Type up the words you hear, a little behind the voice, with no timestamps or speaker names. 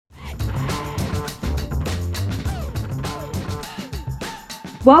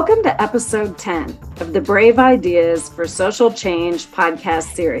Welcome to episode 10 of the Brave Ideas for Social Change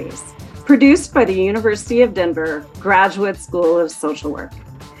podcast series, produced by the University of Denver Graduate School of Social Work.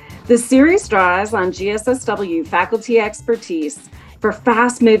 The series draws on GSSW faculty expertise for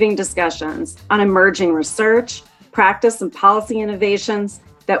fast-moving discussions on emerging research, practice, and policy innovations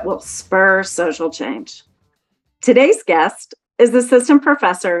that will spur social change. Today's guest is Assistant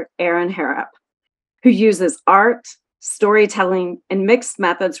Professor Erin Harrop, who uses art, storytelling, and mixed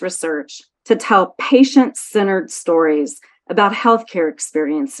methods research to tell patient-centered stories about healthcare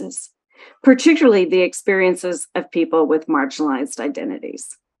experiences, particularly the experiences of people with marginalized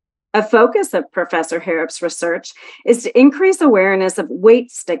identities. A focus of Professor Harrop's research is to increase awareness of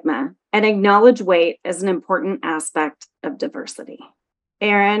weight stigma and acknowledge weight as an important aspect of diversity.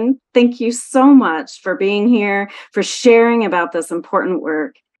 Erin, thank you so much for being here, for sharing about this important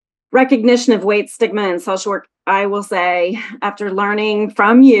work. Recognition of weight stigma in social work, I will say, after learning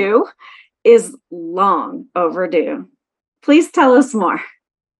from you, is long overdue. Please tell us more.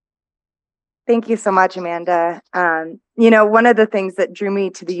 Thank you so much, Amanda. One of the things that drew me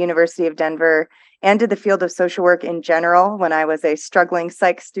to the University of Denver and to the field of social work in general when I was a struggling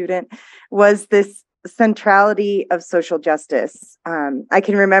psych student was this centrality of social justice. I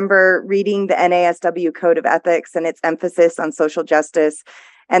can remember reading the NASW Code of Ethics and its emphasis on social justice,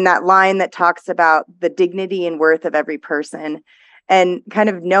 and that line that talks about the dignity and worth of every person, and kind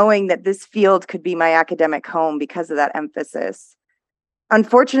of knowing that this field could be my academic home because of that emphasis.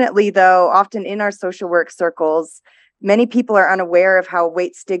 Unfortunately, though, often in our social work circles, many people are unaware of how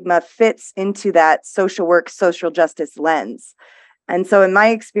weight stigma fits into that social work, social justice lens. And so in my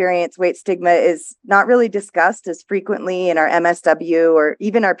experience, weight stigma is not really discussed as frequently in our MSW or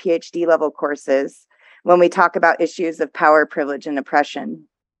even our PhD level courses when we talk about issues of power, privilege, and oppression.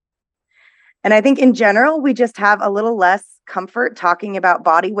 And I think in general, we just have a little less comfort talking about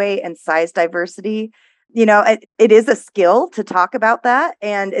body weight and size diversity. It is a skill to talk about that,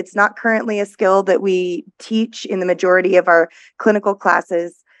 and it's not currently a skill that we teach in the majority of our clinical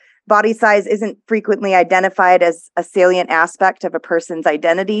classes. Body size isn't frequently identified as a salient aspect of a person's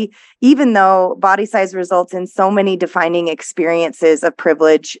identity, even though body size results in so many defining experiences of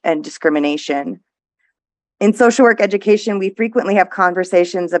privilege and discrimination. In social work education, we frequently have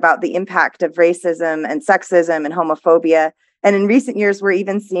conversations about the impact of racism and sexism and homophobia. And in recent years, we're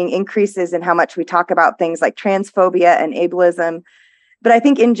even seeing increases in how much we talk about things like transphobia and ableism. But I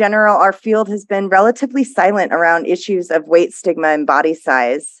think in general, our field has been relatively silent around issues of weight stigma and body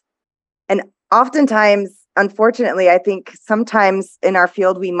size. And oftentimes, unfortunately, I think sometimes in our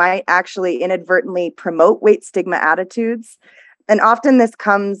field, we might actually inadvertently promote weight stigma attitudes. And often this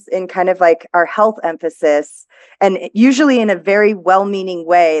comes in kind of like our health emphasis, and usually in a very well-meaning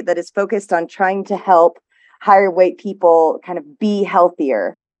way that is focused on trying to help higher weight people kind of be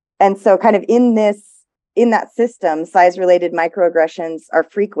healthier. And so kind of in that system, size-related microaggressions are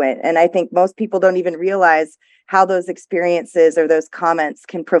frequent. And I think most people don't even realize how those experiences or those comments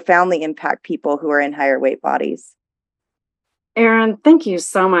can profoundly impact people who are in higher weight bodies. Erin, thank you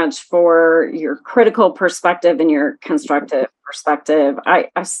so much for your critical perspective and your constructive perspective. I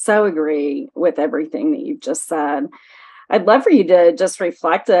so agree with everything that you've just said. I'd love for you to just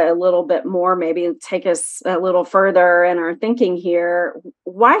reflect a little bit more, maybe take us a little further in our thinking here.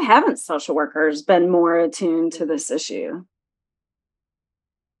 Why haven't social workers been more attuned to this issue?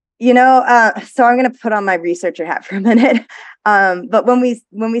 So I'm going to put on my researcher hat for a minute. But when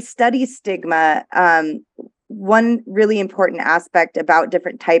we study stigma, one really important aspect about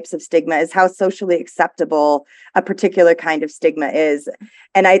different types of stigma is how socially acceptable a particular kind of stigma is.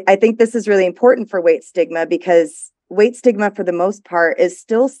 And I think this is really important for weight stigma because weight stigma, for the most part, is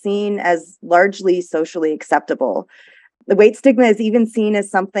still seen as largely socially acceptable. The weight stigma is even seen as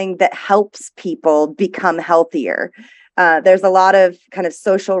something that helps people become healthier. There's a lot of kind of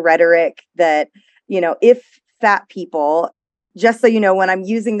social rhetoric that, if fat people, just so you know, when I'm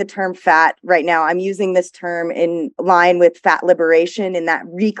using the term fat right now, I'm using this term in line with fat liberation in that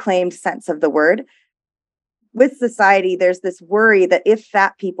reclaimed sense of the word. With society, there's this worry that if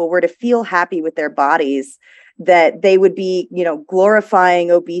fat people were to feel happy with their bodies, that they would be,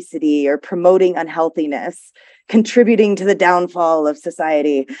 glorifying obesity or promoting unhealthiness, contributing to the downfall of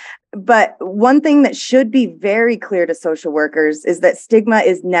society. But one thing that should be very clear to social workers is that stigma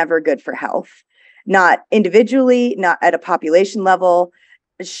is never good for health. Not individually, not at a population level.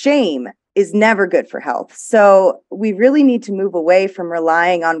 Shame is never good for health. So we really need to move away from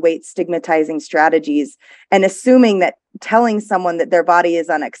relying on weight stigmatizing strategies and assuming that telling someone that their body is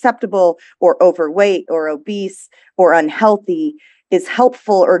unacceptable or overweight or obese or unhealthy is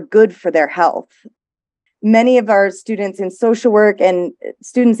helpful or good for their health. many of our students in social work and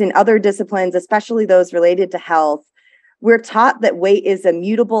students in other disciplines, especially those related to health, we're taught that weight is a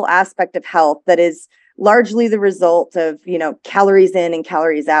mutable aspect of health that is largely the result of, calories in and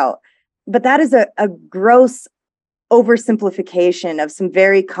calories out. But that is a gross oversimplification of some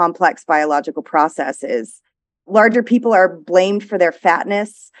very complex biological processes. Larger people are blamed for their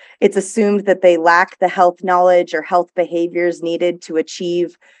fatness. It's assumed that they lack the health knowledge or health behaviors needed to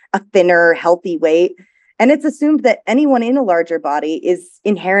achieve a thinner, healthy weight. And it's assumed that anyone in a larger body is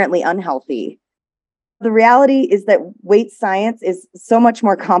inherently unhealthy. The reality is that weight science is so much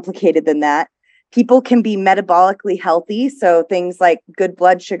more complicated than that. People can be metabolically healthy, so things like good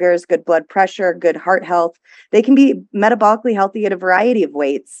blood sugars, good blood pressure, good heart health, they can be metabolically healthy at a variety of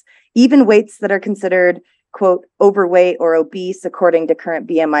weights, even weights that are considered, quote, overweight or obese according to current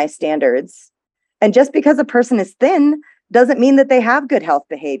BMI standards. And just because a person is thin doesn't mean that they have good health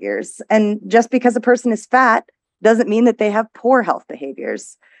behaviors. And just because a person is fat doesn't mean that they have poor health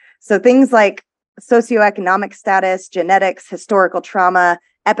behaviors. So things like socioeconomic status, genetics, historical trauma,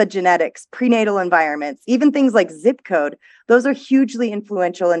 epigenetics, prenatal environments, even things like zip code, those are hugely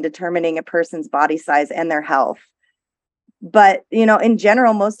influential in determining a person's body size and their health. But, in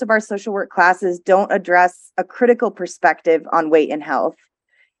general, most of our social work classes don't address a critical perspective on weight and health.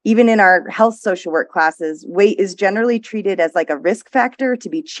 Even in our health social work classes, weight is generally treated as like a risk factor to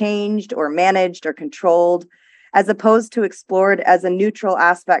be changed or managed or controlled, as opposed to explored as a neutral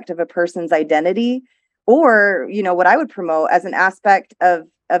aspect of a person's identity, or, what I would promote as an aspect of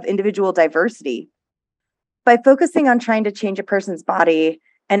individual diversity. By focusing on trying to change a person's body,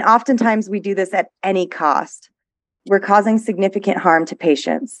 and oftentimes we do this at any cost, we're causing significant harm to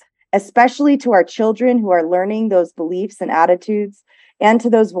patients, especially to our children who are learning those beliefs and attitudes, and to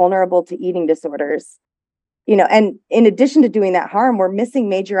those vulnerable to eating disorders. And in addition to doing that harm, we're missing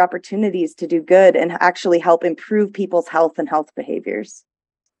major opportunities to do good and actually help improve people's health and health behaviors.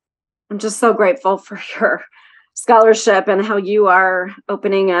 I'm just so grateful for your scholarship and how you are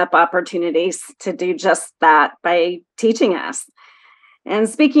opening up opportunities to do just that by teaching us. And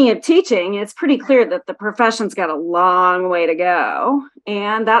speaking of teaching, it's pretty clear that the profession's got a long way to go.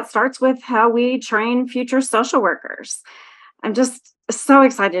 And that starts with how we train future social workers. I'm just so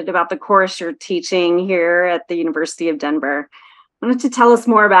excited about the course you're teaching here at the University of Denver. Why don't you tell us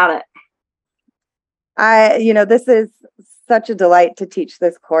more about it? This is such a delight to teach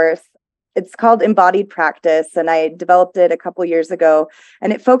this course. It's called Embodied Practice, and I developed it a couple years ago,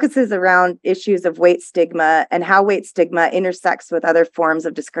 and it focuses around issues of weight stigma and how weight stigma intersects with other forms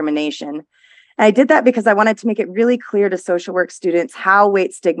of discrimination. And I did that because I wanted to make it really clear to social work students how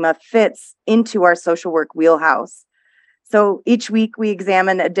weight stigma fits into our social work wheelhouse. So each week we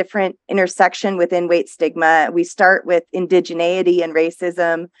examine a different intersection within weight stigma. We start with indigeneity and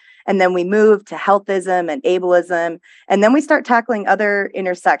racism, and then we move to healthism and ableism. And then we start tackling other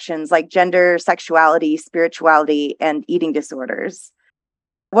intersections like gender, sexuality, spirituality, and eating disorders.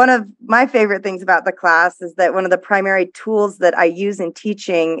 One of my favorite things about the class is that one of the primary tools that I use in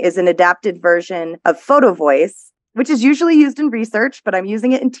teaching is an adapted version of photo voice, which is usually used in research, but I'm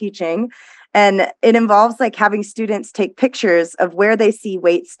using it in teaching. And it involves like having students take pictures of where they see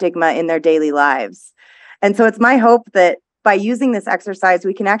weight stigma in their daily lives. And so it's my hope that by using this exercise,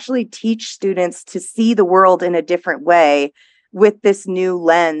 we can actually teach students to see the world in a different way with this new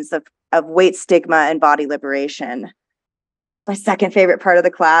lens of weight stigma and body liberation. My second favorite part of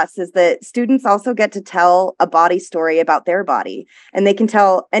the class is that students also get to tell a body story about their body, and they can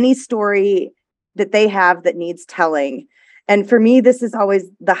tell any story that they have that needs telling. And for me, this is always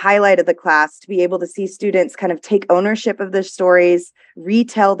the highlight of the class, to be able to see students kind of take ownership of their stories,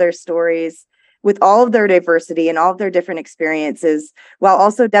 retell their stories with all of their diversity and all of their different experiences, while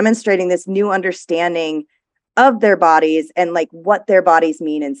also demonstrating this new understanding of their bodies and like what their bodies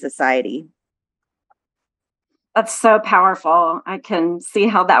mean in society. That's so powerful. I can see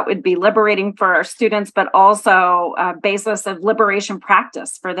how that would be liberating for our students, but also a basis of liberation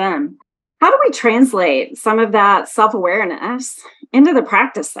practice for them. How do we translate some of that self-awareness into the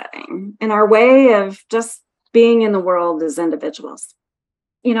practice setting in our way of just being in the world as individuals?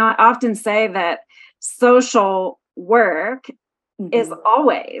 I often say that social work is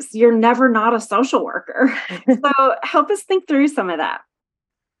always, you're never not a social worker. So help us think through some of that.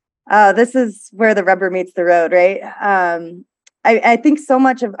 This is where the rubber meets the road, right? I think so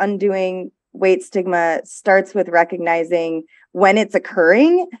much of undoing weight stigma starts with recognizing when it's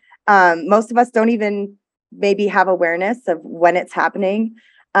occurring. Most of us don't even maybe have awareness of when it's happening,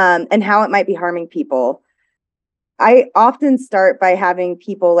 and how it might be harming people. I often start by having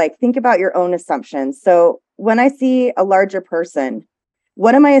people think about your own assumptions. So when I see a larger person,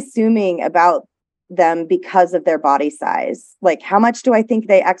 what am I assuming about them because of their body size. Like, how much do I think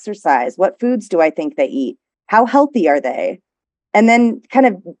they exercise? What foods do I think they eat? How healthy are they? And then kind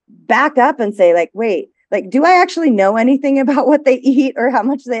of back up and say, like, wait, like, do I actually know anything about what they eat or how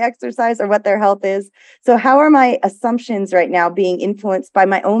much they exercise or what their health is? So how are my assumptions right now being influenced by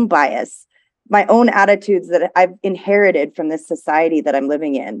my own bias, my own attitudes that I've inherited from this society that I'm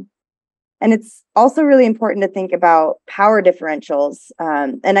living in? And it's also really important to think about power differentials.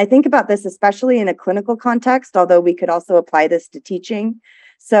 And I think about this especially in a clinical context, although we could also apply this to teaching.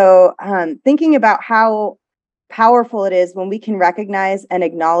 So thinking about how powerful it is when we can recognize and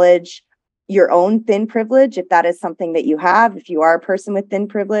acknowledge your own thin privilege, if that is something that you have, if you are a person with thin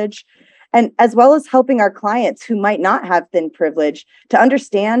privilege, and as well as helping our clients who might not have thin privilege to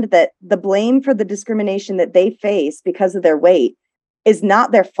understand that the blame for the discrimination that they face because of their weight is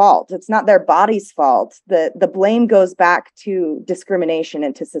not their fault. It's not their body's fault. The blame goes back to discrimination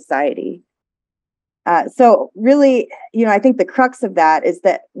and to society. So really, I think the crux of that is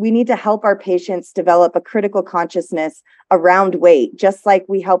that we need to help our patients develop a critical consciousness around weight, just like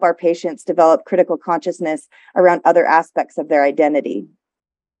we help our patients develop critical consciousness around other aspects of their identity.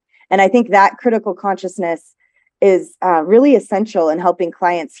 And I think that critical consciousness is really essential in helping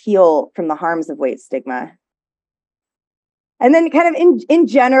clients heal from the harms of weight stigma. And then kind of in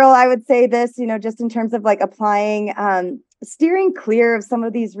general, I would say this, just in terms of like applying, steering clear of some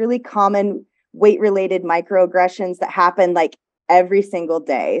of these really common weight-related microaggressions that happen like every single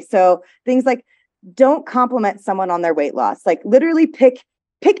day. So things like, don't compliment someone on their weight loss, like literally pick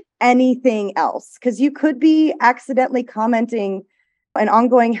anything else, because you could be accidentally commenting an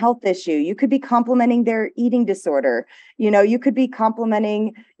ongoing health issue. You could be complimenting their eating disorder. You could be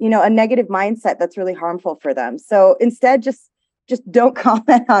complimenting, a negative mindset that's really harmful for them. So instead, just don't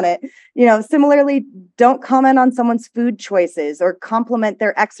comment on it. Similarly, don't comment on someone's food choices or compliment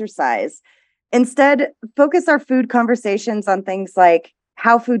their exercise. Instead, focus our food conversations on things like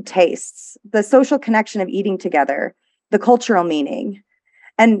how food tastes, the social connection of eating together, the cultural meaning.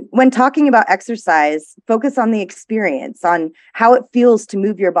 And when talking about exercise, focus on the experience, on how it feels to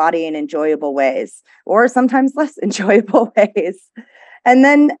move your body in enjoyable ways, or sometimes less enjoyable ways. And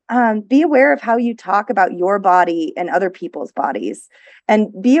then be aware of how you talk about your body and other people's bodies. And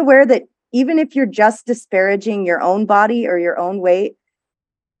be aware that even if you're just disparaging your own body or your own weight,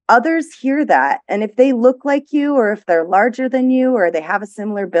 others hear that. And if they look like you, or if they're larger than you, or they have a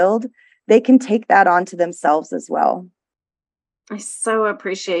similar build, they can take that onto themselves as well. I so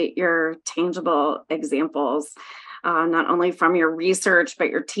appreciate your tangible examples, not only from your research, but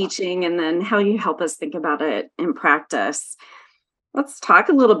your teaching, and then how you help us think about it in practice. Let's talk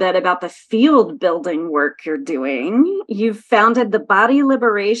a little bit about the field building work you're doing. You've founded the Body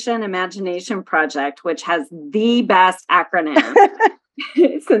Liberation Imagination Project, which has the best acronym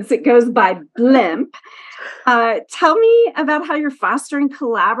since it goes by BLIMP. Tell me about how you're fostering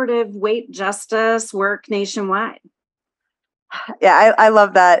collaborative weight justice work nationwide. Yeah, I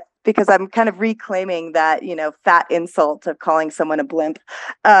love that, because I'm kind of reclaiming that, fat insult of calling someone a blimp.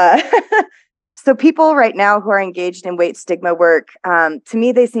 So people right now who are engaged in weight stigma work, to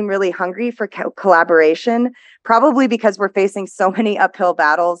me, they seem really hungry for collaboration, probably because we're facing so many uphill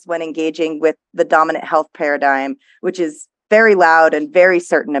battles when engaging with the dominant health paradigm, which is very loud and very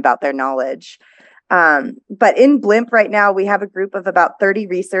certain about their knowledge. But in BLIMP right now, we have a group of about 30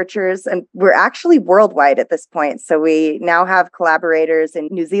 researchers, and we're actually worldwide at this point. So we now have collaborators in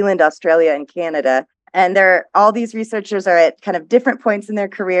New Zealand, Australia, and Canada. And all these researchers are at kind of different points in their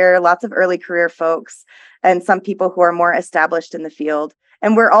career, lots of early career folks, and some people who are more established in the field.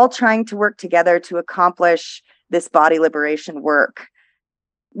 And we're all trying to work together to accomplish this body liberation work.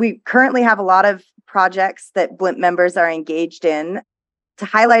 We currently have a lot of projects that BLIMP members are engaged in. To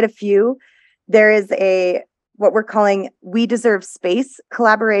highlight a few, there is what we're calling We Deserve Space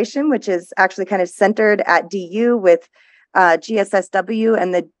collaboration, which is actually kind of centered at DU with GSSW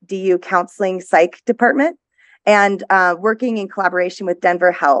and the DU Counseling Psych Department, and working in collaboration with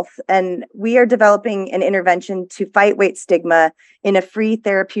Denver Health. And we are developing an intervention to fight weight stigma in a free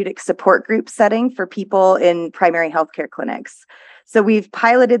therapeutic support group setting for people in primary healthcare clinics. So we've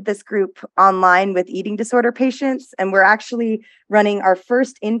piloted this group online with eating disorder patients, and we're actually running our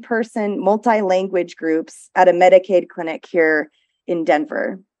first in-person multi-language groups at a Medicaid clinic here in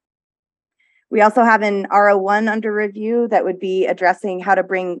Denver. We also have an R01 under review that would be addressing how to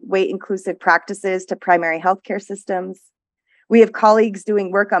bring weight-inclusive practices to primary healthcare systems. We have colleagues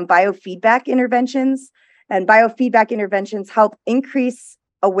doing work on biofeedback interventions, and biofeedback interventions help increase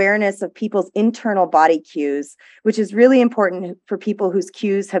awareness of people's internal body cues, which is really important for people whose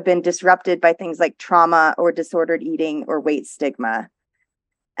cues have been disrupted by things like trauma or disordered eating or weight stigma.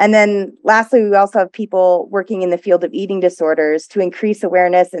 And then lastly, we also have people working in the field of eating disorders to increase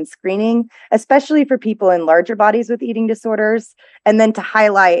awareness and screening, especially for people in larger bodies with eating disorders, and then to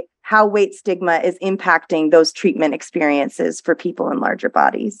highlight how weight stigma is impacting those treatment experiences for people in larger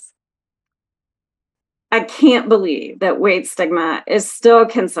bodies. I can't believe that weight stigma is still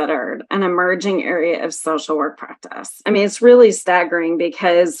considered an emerging area of social work practice. I mean, it's really staggering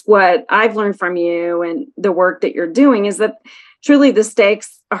because what I've learned from you and the work that you're doing is that truly the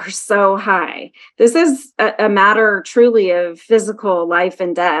stakes are so high. This is a matter truly of physical life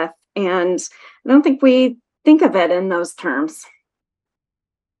and death. And I don't think we think of it in those terms.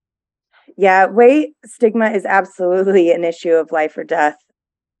 Yeah, weight stigma is absolutely an issue of life or death.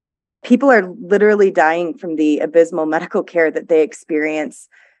 People are literally dying from the abysmal medical care that they experience.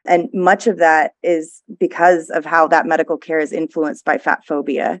 And much of that is because of how that medical care is influenced by fat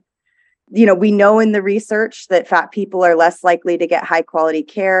phobia. We know in the research that fat people are less likely to get high quality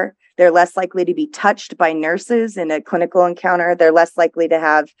care. They're less likely to be touched by nurses in a clinical encounter. They're less likely to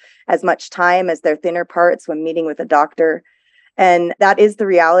have as much time as their thinner parts when meeting with a doctor. And that is the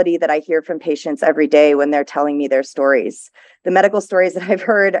reality that I hear from patients every day when they're telling me their stories. The medical stories that I've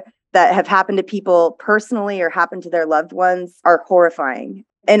heard that have happened to people personally or happened to their loved ones are horrifying.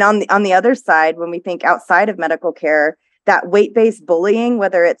 And on the other side, when we think outside of medical care, that weight-based bullying,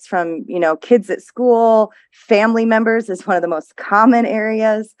 whether it's from, kids at school, family members is one of the most common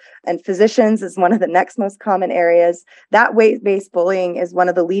areas, and physicians is one of the next most common areas. That weight-based bullying is one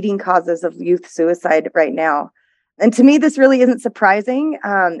of the leading causes of youth suicide right now. And to me, this really isn't surprising.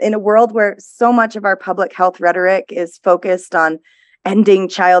 In a world where so much of our public health rhetoric is focused on ending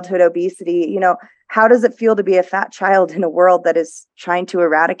childhood obesity, how does it feel to be a fat child in a world that is trying to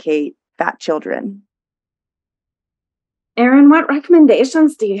eradicate fat children? Erin, what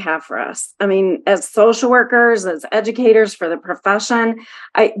recommendations do you have for us? I mean, as social workers, as educators for the profession,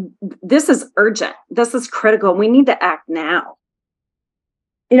 this is urgent. This is critical. We need to act now.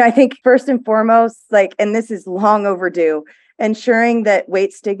 I think first and foremost, and this is long overdue, ensuring that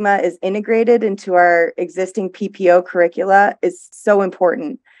weight stigma is integrated into our existing PPO curricula is so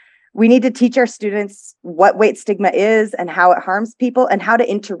important. We need to teach our students what weight stigma is and how it harms people and how to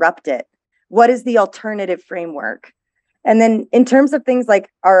interrupt it. What is the alternative framework? And then in terms of things like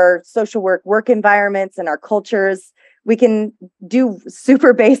our social work environments and our cultures, we can do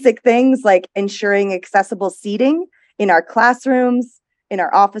super basic things like ensuring accessible seating in our classrooms, in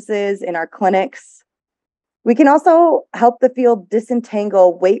our offices, in our clinics. We can also help the field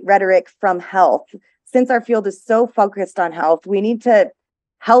disentangle weight rhetoric from health. Since our field is so focused on health, we need to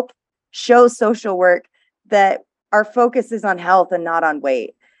help show social work that our focus is on health and not on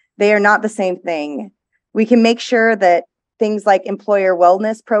weight. They are not the same thing. We can make sure that things like employer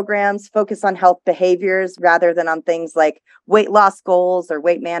wellness programs focus on health behaviors rather than on things like weight loss goals or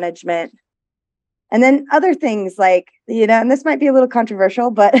weight management. And then other things like, and this might be a little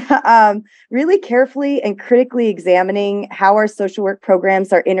controversial, but really carefully and critically examining how our social work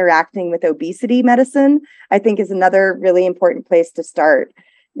programs are interacting with obesity medicine, I think is another really important place to start.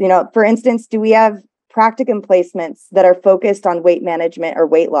 For instance, do we have practicum placements that are focused on weight management or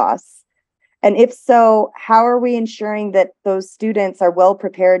weight loss? And if so, how are we ensuring that those students are well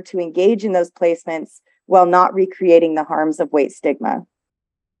prepared to engage in those placements while not recreating the harms of weight stigma?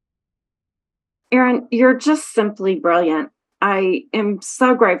 Erin, you're just simply brilliant. I am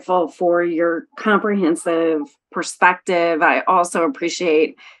so grateful for your comprehensive perspective. I also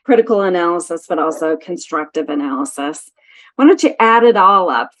appreciate critical analysis, but also constructive analysis. Why don't you add it all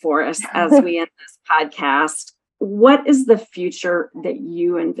up for us as we end this podcast? What is the future that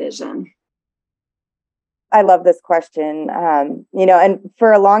you envision? I love this question. And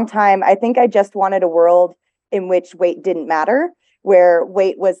for a long time, I think I just wanted a world in which weight didn't matter, where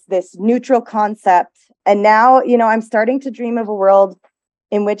weight was this neutral concept. And now, I'm starting to dream of a world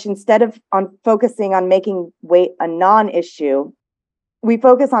in which instead of focusing on making weight a non-issue, we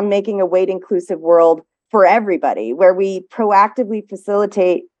focus on making a weight-inclusive world for everybody, where we proactively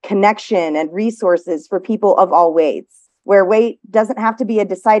facilitate connection and resources for people of all weights, where weight doesn't have to be a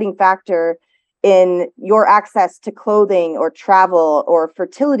deciding factor in your access to clothing or travel or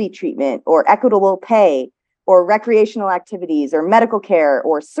fertility treatment or equitable pay or recreational activities or medical care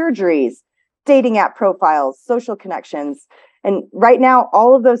or surgeries, dating app profiles, social connections. And right now,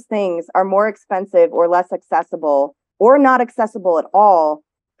 all of those things are more expensive or less accessible or not accessible at all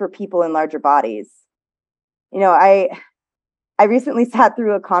for people in larger bodies. I recently sat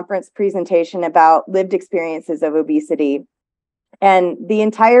through a conference presentation about lived experiences of obesity. And the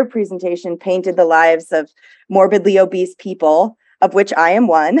entire presentation painted the lives of morbidly obese people, of which I am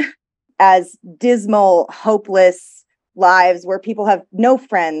one, as dismal, hopeless, lives where people have no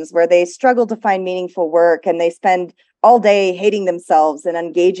friends, where they struggle to find meaningful work, and they spend all day hating themselves and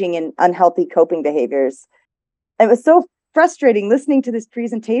engaging in unhealthy coping behaviors. It was so frustrating listening to this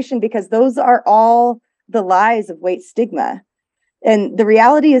presentation because those are all the lies of weight stigma. And the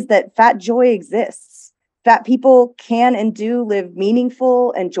reality is that fat joy exists. Fat people can and do live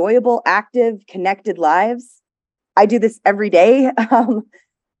meaningful, enjoyable, active, connected lives. I do this every day.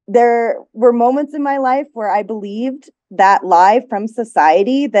 There were moments in my life where I believed that lie from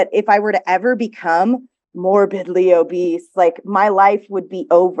society that if I were to ever become morbidly obese, like my life would be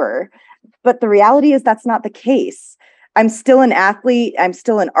over. But the reality is that's not the case. I'm still an athlete. I'm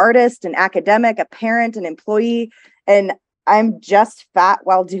still an artist, an academic, a parent, an employee, and I'm just fat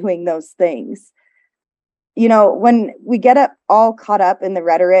while doing those things. You know, when we get all caught up in the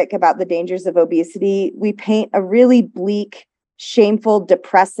rhetoric about the dangers of obesity, we paint a really bleak, shameful,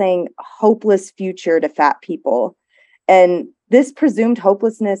 depressing, hopeless future to fat people. And this presumed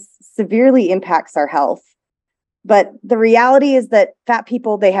hopelessness severely impacts our health. But the reality is that fat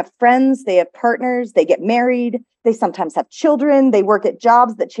people, they have friends, they have partners, they get married, they sometimes have children, they work at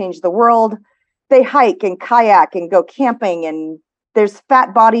jobs that change the world, they hike and kayak and go camping, and there's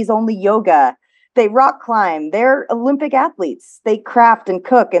fat bodies only yoga. They rock climb, they're Olympic athletes, they craft and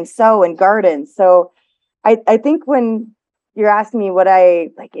cook and sew and garden. So I think when you're asking me what I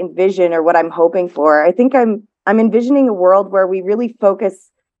like envision or what I'm hoping for, I think I'm envisioning a world where we really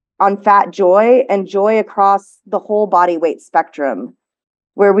focus on fat joy and joy across the whole body weight spectrum,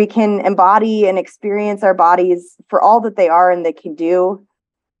 where we can embody and experience our bodies for all that they are and they can do,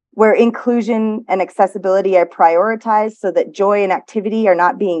 where inclusion and accessibility are prioritized so that joy and activity are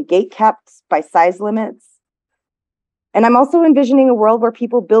not being gatekept by size limits. And I'm also envisioning a world where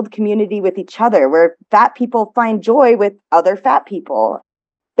people build community with each other, where fat people find joy with other fat people.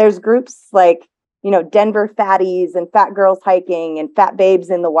 There's groups like, Denver Fatties and Fat Girls Hiking and Fat Babes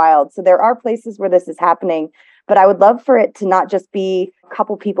in the Wild. So there are places where this is happening, but I would love for it to not just be a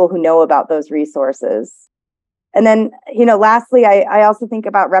couple people who know about those resources. And then, lastly, I also think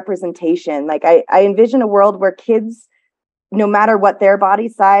about representation. Like I envision a world where kids, no matter what their body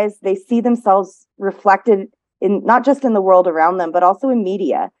size, they see themselves reflected in not just in the world around them, but also in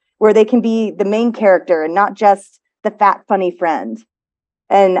media, where they can be the main character and not just the fat, funny friend.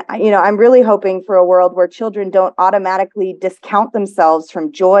 And, I'm really hoping for a world where children don't automatically discount themselves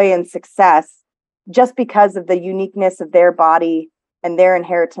from joy and success just because of the uniqueness of their body and their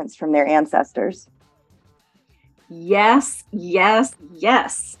inheritance from their ancestors. Yes, yes,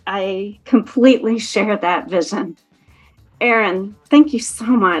 yes. I completely share that vision. Erin, thank you so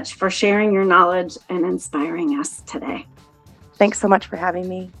much for sharing your knowledge and inspiring us today. Thanks so much for having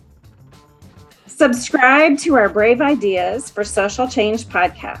me. Subscribe to our Brave Ideas for Social Change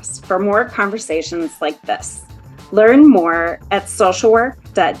podcast for more conversations like this. Learn more at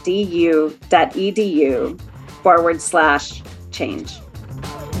socialwork.du.edu/change.